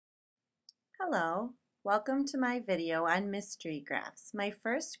Hello, welcome to my video on mystery graphs. My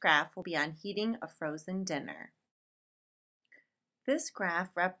first graph will be on heating a frozen dinner. This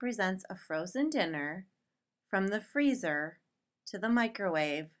graph represents a frozen dinner from the freezer to the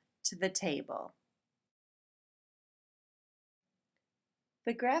microwave to the table.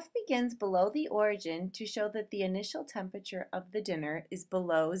 The graph begins below the origin to show that the initial temperature of the dinner is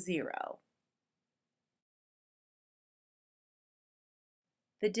below 0.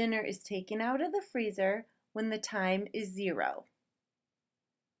 The dinner is taken out of the freezer when the time is 0.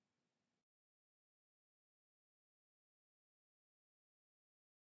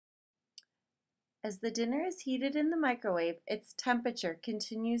 As the dinner is heated in the microwave, its temperature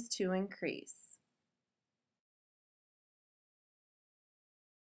continues to increase.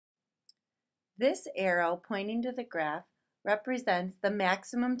 This arrow pointing to the graph represents the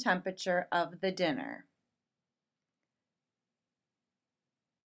maximum temperature of the dinner.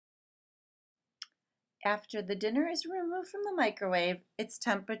 After the dinner is removed from the microwave, its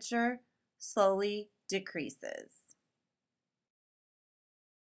temperature slowly decreases.